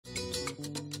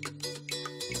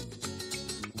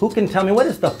Who can tell me what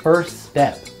is the first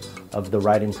step of the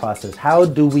writing process? How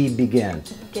do we begin?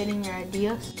 Getting your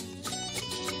ideas.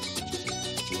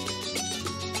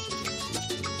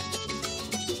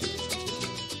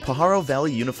 Pajaro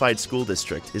Valley Unified School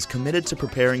District is committed to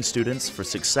preparing students for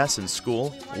success in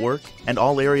school, work, and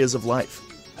all areas of life.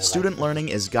 Student learning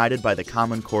is guided by the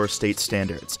Common Core state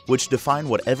standards, which define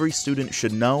what every student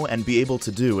should know and be able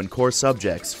to do in core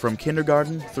subjects from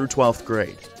kindergarten through 12th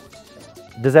grade.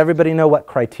 Does everybody know what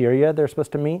criteria they're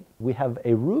supposed to meet? We have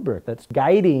a rubric that's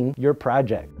guiding your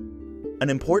project. An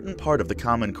important part of the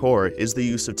Common Core is the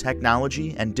use of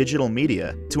technology and digital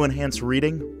media to enhance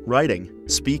reading, writing,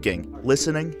 speaking,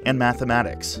 listening, and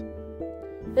mathematics.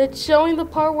 It's showing the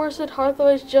part where Siddhartha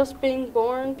is just being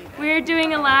born. We're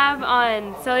doing a lab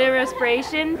on cellular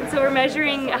respiration, so we're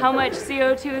measuring how much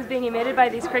CO2 is being emitted by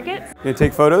these crickets. You're going to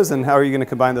take photos, and how are you going to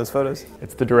combine those photos?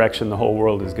 It's the direction the whole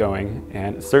world is going,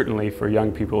 and certainly for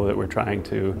young people that we're trying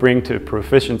to bring to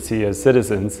proficiency as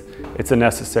citizens, it's a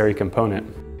necessary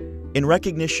component. In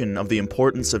recognition of the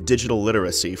importance of digital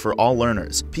literacy for all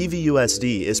learners,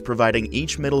 PVUSD is providing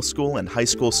each middle school and high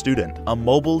school student a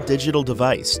mobile digital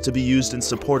device to be used in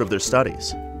support of their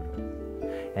studies.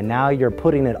 And now you're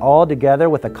putting it all together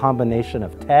with a combination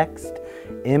of text,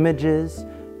 images,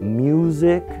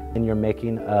 music, and you're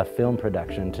making a film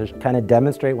production to kind of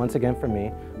demonstrate once again for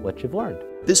me what you've learned.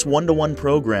 This one-to-one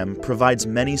program provides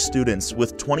many students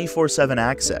with 24/7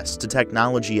 access to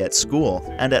technology at school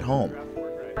and at home.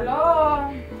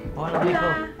 Hello.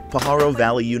 Pajaro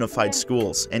Valley Unified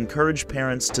Schools encourage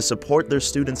parents to support their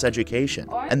students' education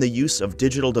and the use of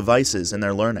digital devices in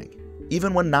their learning.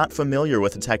 Even when not familiar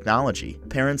with the technology,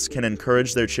 parents can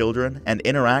encourage their children and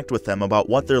interact with them about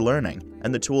what they're learning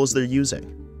and the tools they're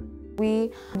using.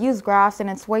 We use graphs, and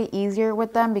it's way easier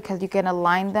with them because you can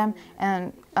align them,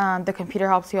 and the computer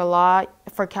helps you a lot.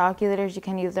 For calculators, you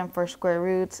can use them for square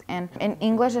roots, and in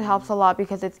English it helps a lot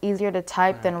because it's easier to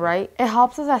type than write. It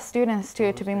helps us as students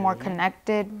too to be more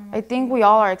connected. I think we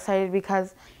all are excited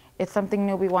because it's something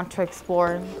new we want to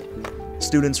explore.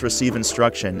 Students receive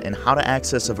instruction in how to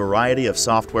access a variety of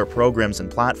software programs and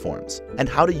platforms, and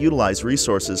how to utilize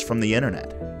resources from the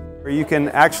internet. You can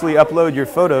actually upload your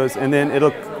photos, and then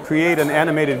it'll create an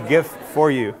animated GIF for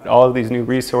you. All of these new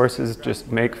resources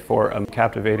just make for a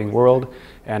captivating world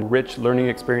and rich learning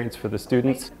experience for the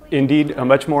students. Indeed, a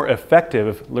much more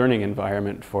effective learning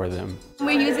environment for them.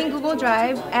 We're using Google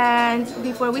Drive, and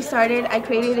before we started, I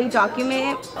created a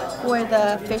document for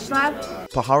the fish lab.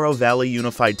 Pajaro Valley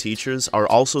Unified teachers are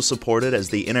also supported as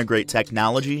they integrate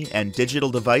technology and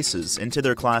digital devices into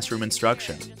their classroom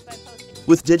instruction.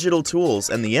 With digital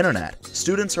tools and the internet,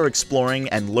 students are exploring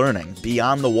and learning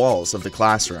beyond the walls of the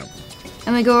classroom.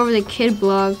 And we go over the kid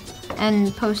blog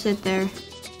and post it there.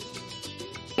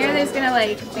 Here there's gonna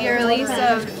be a release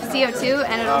of CO2,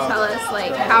 and it'll tell us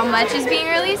how much is being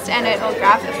released, and it'll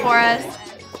graph it for us.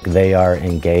 They are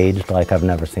engaged like I've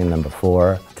never seen them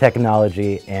before.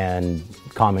 Technology and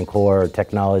Common Core,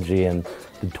 technology and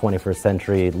the 21st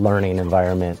century learning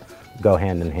environment go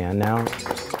hand in hand now.